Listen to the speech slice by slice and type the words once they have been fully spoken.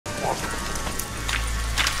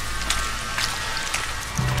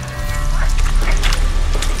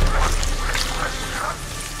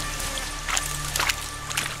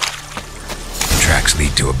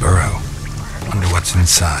a burrow. Wonder what's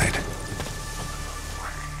inside.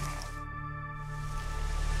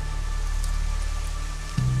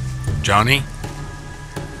 Johnny?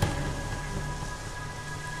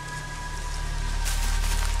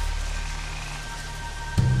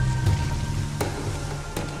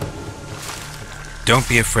 Don't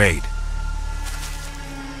be afraid.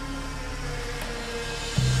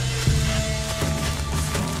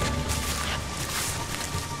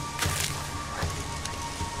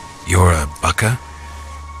 You're a Bucka?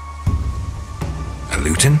 A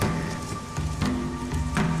Luton?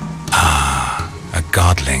 Ah, a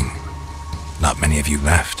godling. Not many of you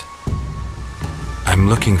left. I'm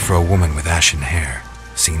looking for a woman with ashen hair.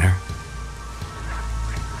 Seen her?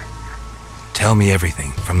 Tell me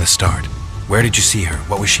everything from the start. Where did you see her?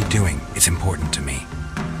 What was she doing? It's important to me.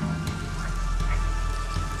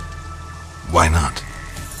 Why not?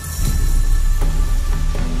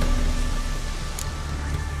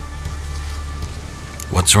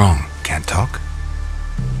 What's wrong? Can't talk?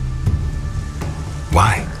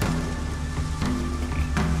 Why?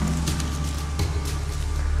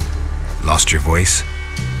 Lost your voice?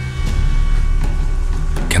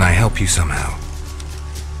 Can I help you somehow?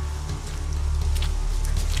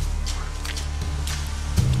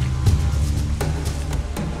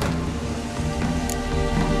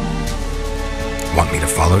 Want me to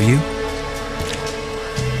follow you?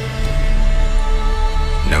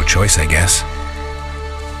 No choice, I guess.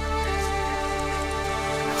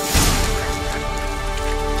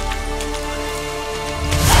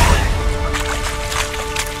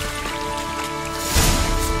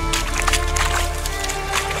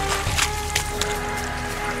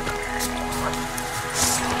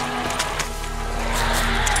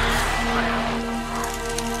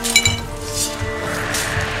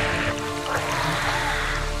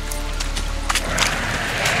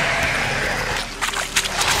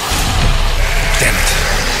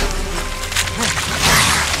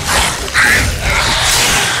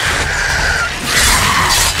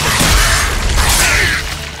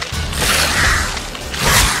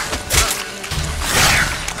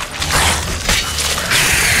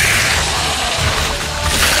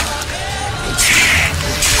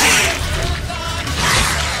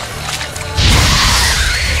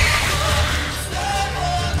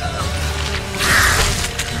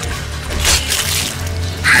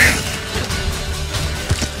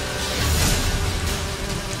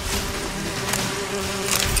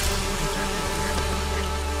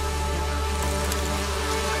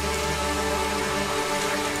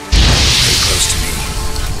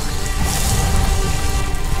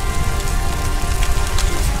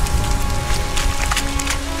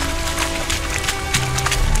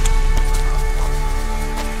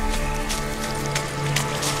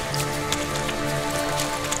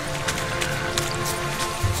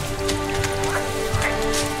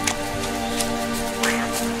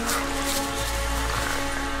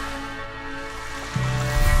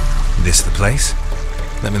 This the place?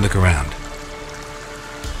 Let me look around.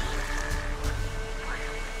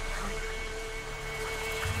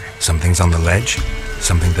 Something's on the ledge?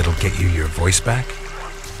 Something that'll get you your voice back?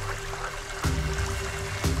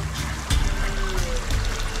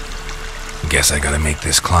 Guess I gotta make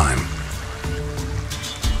this climb.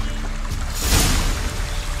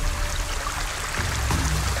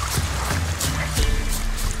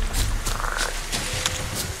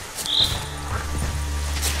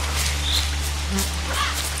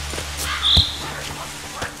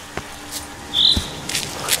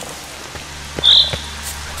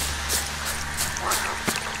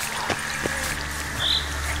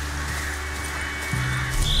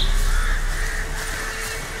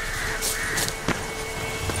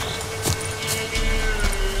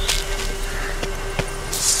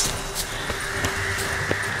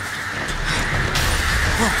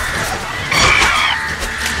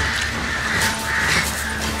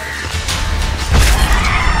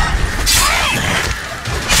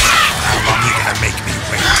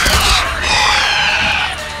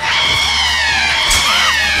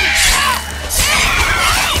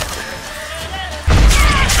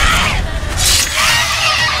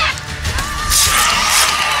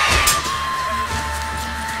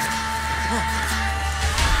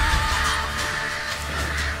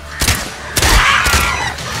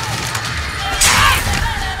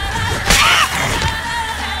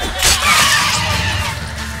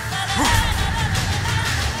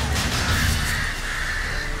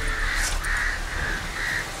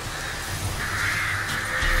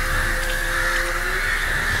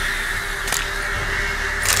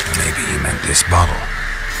 This bottle.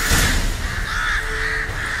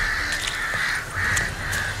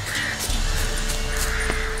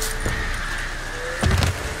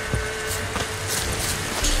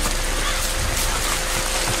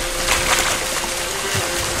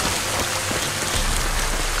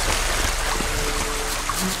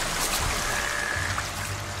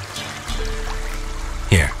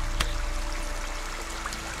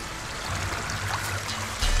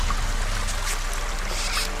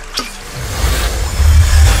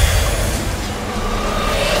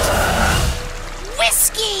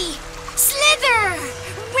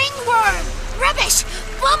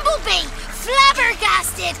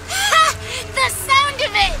 did! Ha! The sound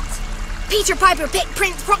of it! Peter Piper picked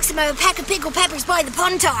Prince Proximo a pack of pickled peppers by the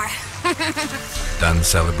pontar. Done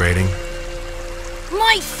celebrating?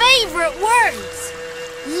 My favourite words!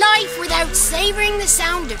 Life without savouring the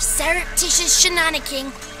sound of surreptitious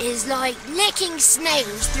shenanigans is like licking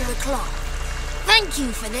snails through a cloth. Thank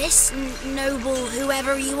you for this, noble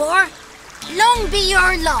whoever you are. Long be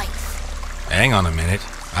your life. Hang on a minute.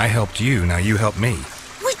 I helped you, now you help me.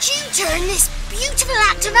 Would you turn this beautiful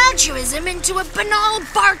act of altruism into a banal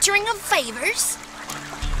bartering of favours?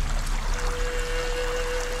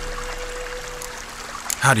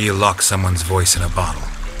 How do you lock someone's voice in a bottle?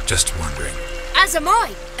 Just wondering. As am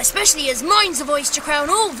I, especially as mine's a voice to crown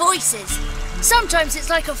all voices. Sometimes it's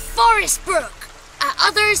like a forest brook, at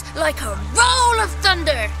others like a roll of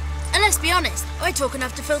thunder. And let's be honest, I talk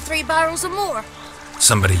enough to fill 3 barrels or more.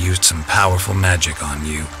 Somebody used some powerful magic on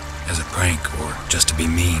you, as a prank or just to be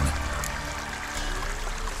mean.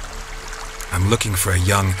 I'm looking for a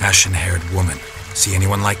young, ashen-haired woman. See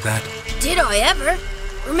anyone like that? Did I ever?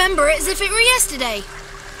 Remember it as if it were yesterday.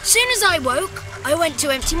 Soon as I woke, I went to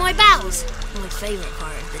empty my bowels. My favourite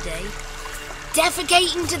part of the day.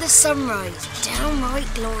 Defecating to the sunrise.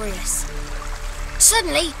 Downright glorious.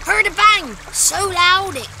 Suddenly, heard a bang. So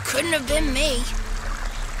loud it couldn't have been me.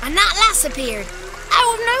 And that lass appeared.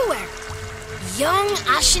 Out of nowhere. Young,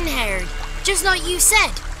 ashen-haired. Just like you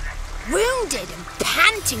said. Wounded and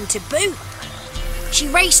panting to boot. She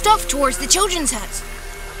raced off towards the children's hut.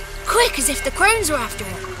 Quick as if the crones were after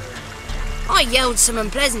her. I yelled some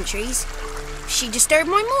unpleasantries. She disturbed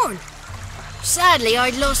my morn. Sadly,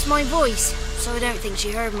 I'd lost my voice, so I don't think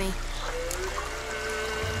she heard me.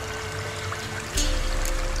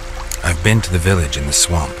 I've been to the village in the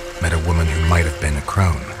swamp, met a woman who might have been a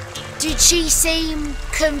crone. Did she seem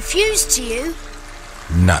confused to you?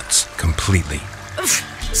 Nuts, completely.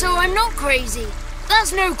 So I'm not crazy.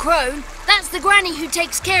 That's no crone. That's the granny who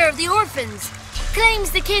takes care of the orphans.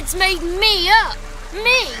 Claims the kids made me up.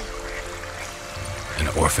 Me! An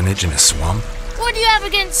orphanage in a swamp? What do you have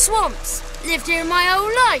against swamps? Lived here my whole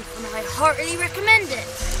life, and I heartily recommend it.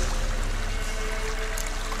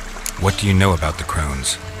 What do you know about the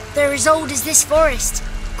crones? They're as old as this forest.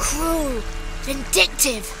 Cruel,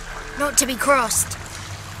 vindictive, not to be crossed.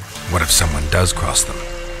 What if someone does cross them?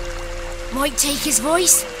 Might take his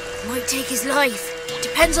voice, might take his life.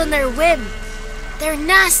 Depends on their whim. They're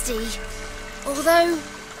nasty, although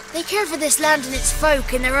they care for this land and its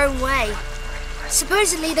folk in their own way.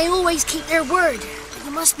 Supposedly they always keep their word, but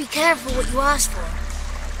you must be careful what you ask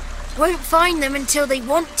for. Won't find them until they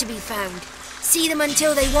want to be found. See them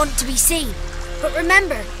until they want to be seen. But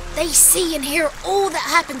remember, they see and hear all that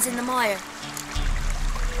happens in the mire.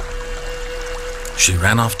 She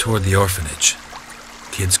ran off toward the orphanage.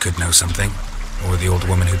 Kids could know something, or the old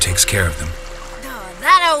woman who takes care of them. Oh,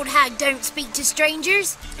 that old hag don't speak to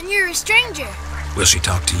strangers, and you're a stranger. Will she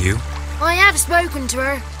talk to you? I have spoken to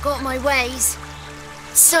her, got my ways.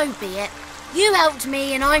 So be it. You helped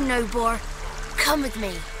me and I'm no bore. Come with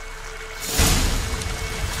me.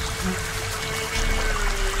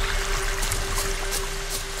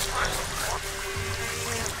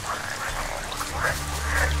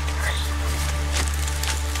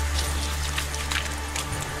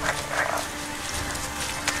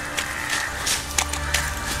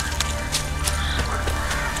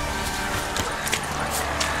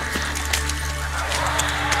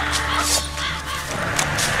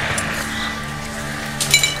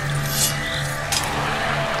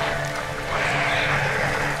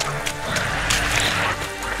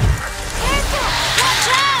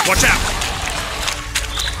 Watch out!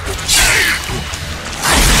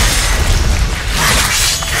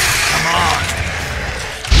 Come on!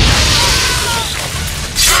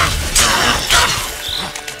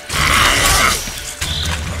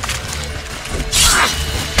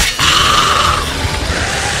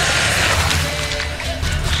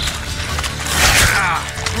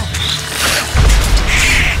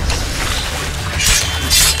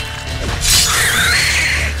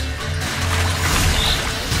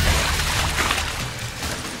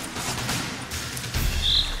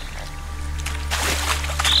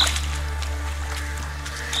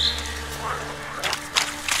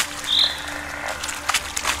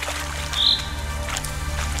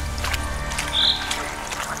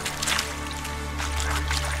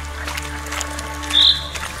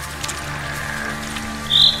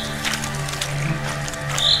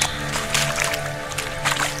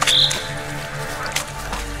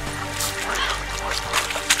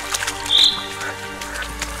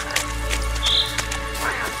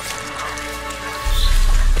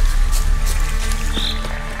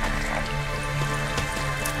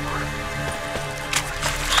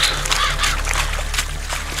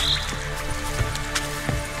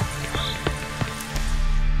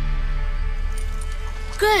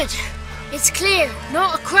 It's clear,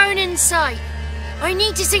 not a crone in sight. I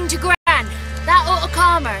need to sing to Gran. That ought to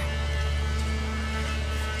calm her.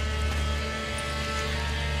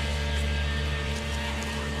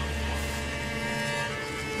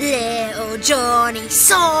 Little Johnny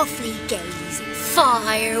softly gazing,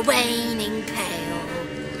 fire waning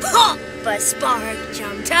pale. Pop! A spark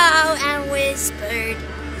jumped out and whispered,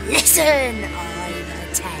 "Listen, I've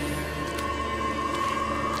a tale."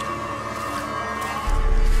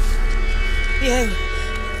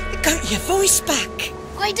 You got your voice back.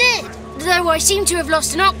 I did, though I seem to have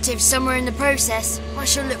lost an octave somewhere in the process. I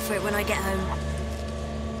shall look for it when I get home.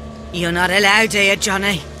 You're not allowed here,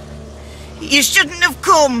 Johnny. You shouldn't have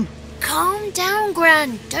come. Calm down,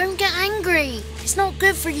 Gran. Don't get angry. It's not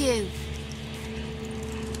good for you.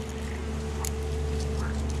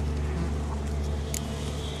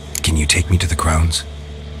 Can you take me to the crones?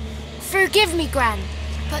 Forgive me, Gran,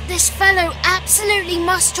 but this fellow absolutely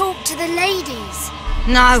must talk to the ladies.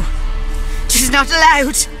 No, she's not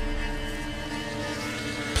allowed.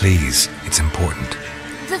 Please, it's important.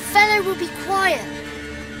 The fellow will be quiet.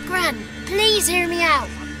 Gran, please hear me out.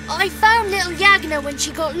 I found little Yagna when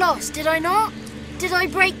she got lost, did I not? Did I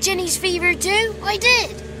break Ginny's fever too? I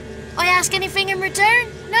did. I ask anything in return?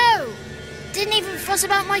 No. Didn't even fuss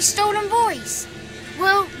about my stolen voice.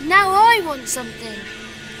 Well, now I want something.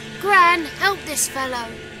 Gran, help this fellow.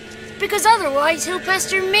 Because otherwise he'll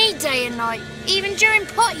pester me day and night, even during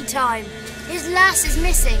potty time. His lass is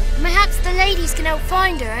missing. Perhaps the ladies can help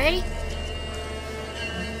find her, eh?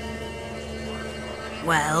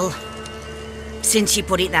 Well, since you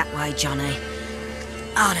put it that way, Johnny,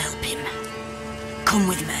 I'll help him. Come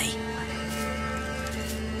with me.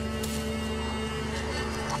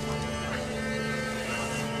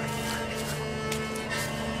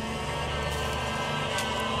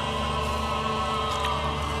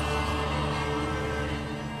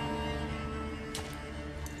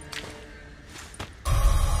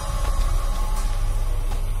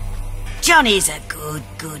 Johnny's a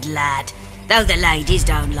good lad, though the ladies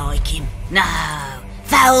don't like him. No,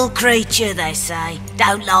 foul creature, they say.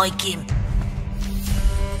 Don't like him.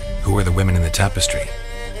 Who are the women in the tapestry?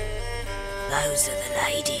 Those are the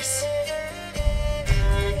ladies.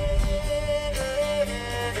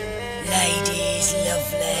 Ladies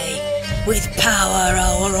lovely, with power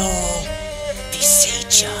o'er all,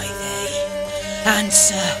 beseech I thee,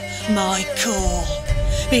 answer my call.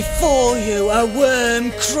 Before you a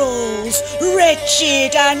worm crawls,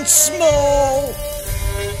 wretched and small.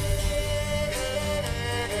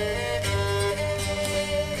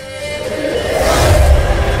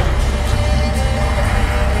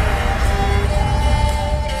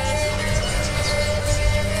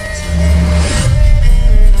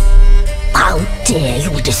 How dare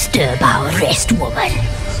you disturb our rest, woman?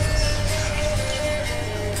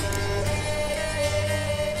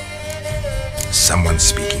 Someone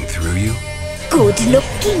speaking through you? Good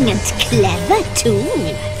looking and clever, too.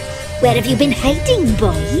 Where have you been hiding,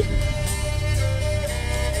 boy?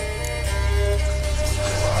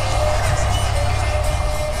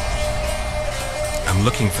 I'm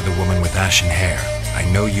looking for the woman with ashen hair. I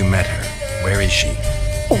know you met her. Where is she?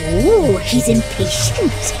 Oh, he's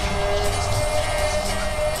impatient.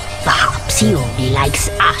 Perhaps he only likes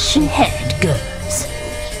ashen-haired girls.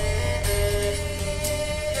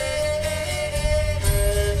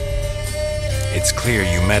 It's clear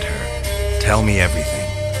you met her. Tell me everything.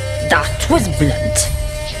 That was blunt.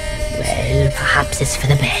 Well, perhaps it's for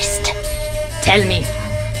the best. Tell me,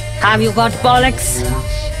 have you got bollocks?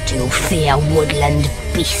 Do you fear woodland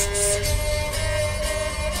beasts?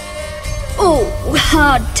 Oh,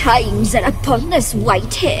 hard times are upon us,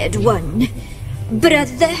 white-haired one.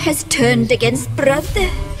 Brother has turned against brother.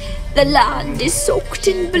 The land is soaked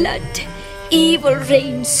in blood. Evil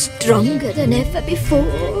reigns stronger than ever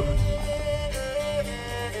before.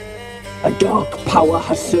 A dark power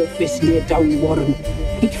has surfaced near Downwarren.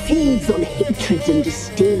 It feeds on hatred and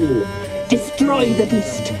disdain. Destroy the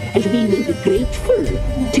beast, and we will be grateful.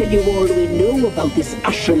 Tell you all we know about this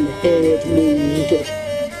ashen-haired maid.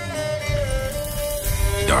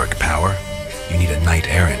 Dark power? You need a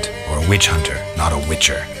knight-errant, or a witch-hunter, not a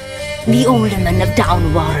witcher. The alderman of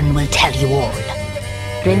Downwarren will tell you all.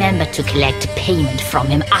 Remember to collect payment from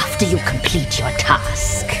him after you complete your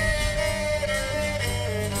task.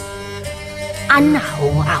 And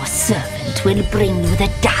now our servant will bring you the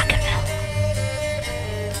dagger.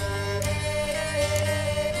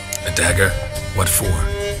 A dagger? What for?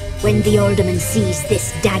 When the alderman sees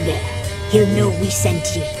this dagger, he'll know we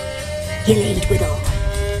sent you. He'll aid with all.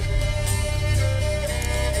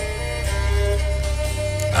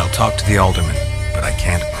 I'll talk to the alderman, but I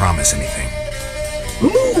can't promise anything.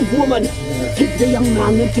 Move, woman! Give the young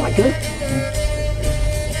man the dagger.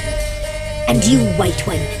 And you, White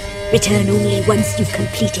One, return only once you've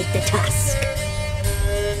completed the task.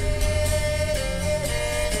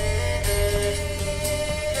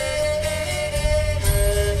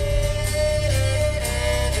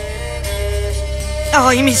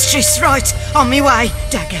 Aye, mistress, right, on me way.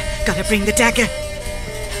 Dagger, gotta bring the dagger.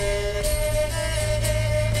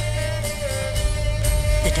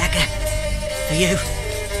 The dagger, for you.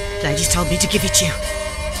 Ladies told me to give it you.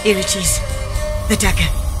 Here it is, the dagger.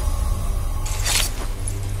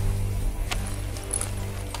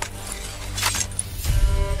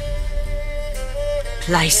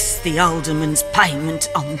 Place the alderman's payment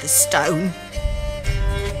on the stone.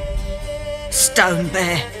 Stone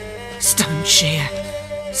bear, stone shear,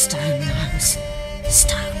 stone nose,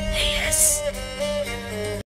 stone